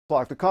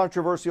The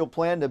controversial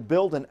plan to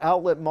build an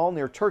outlet mall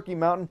near Turkey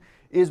Mountain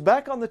is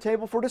back on the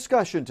table for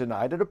discussion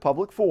tonight at a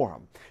public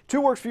forum.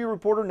 2 Works for You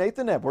reporter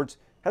Nathan Edwards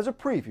has a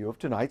preview of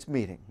tonight's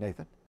meeting.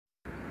 Nathan.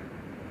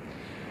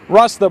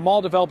 Russ, the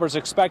mall developers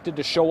expected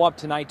to show up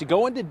tonight to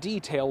go into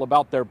detail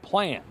about their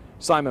plan.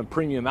 Simon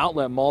Premium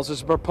Outlet Malls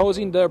is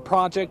proposing their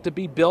project to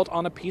be built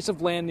on a piece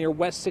of land near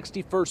West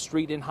 61st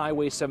Street and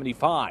Highway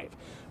 75,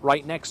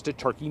 right next to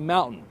Turkey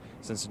Mountain.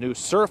 Since the news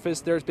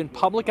surfaced, there's been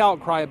public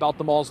outcry about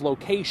the mall's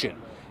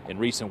location. In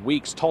recent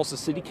weeks, Tulsa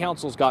City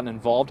Council's gotten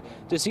involved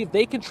to see if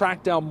they can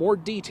track down more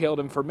detailed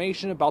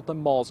information about the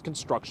mall's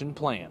construction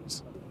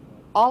plans.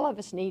 All of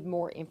us need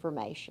more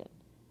information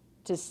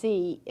to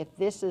see if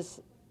this is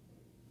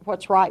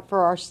what's right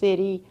for our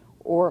city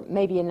or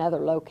maybe another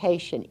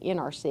location in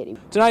our city.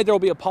 Tonight there will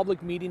be a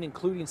public meeting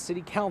including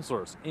city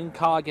councilors,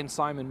 Incog and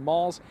Simon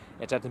Malls.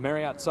 It's at the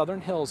Marriott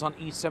Southern Hills on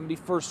East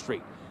 71st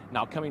Street.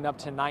 Now coming up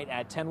tonight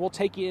at 10, we'll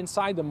take you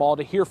inside the mall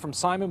to hear from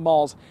Simon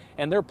Malls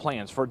and their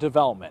plans for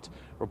development.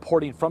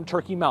 Reporting from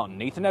Turkey Mountain,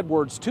 Nathan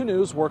Edwards, 2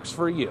 News Works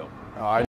for You.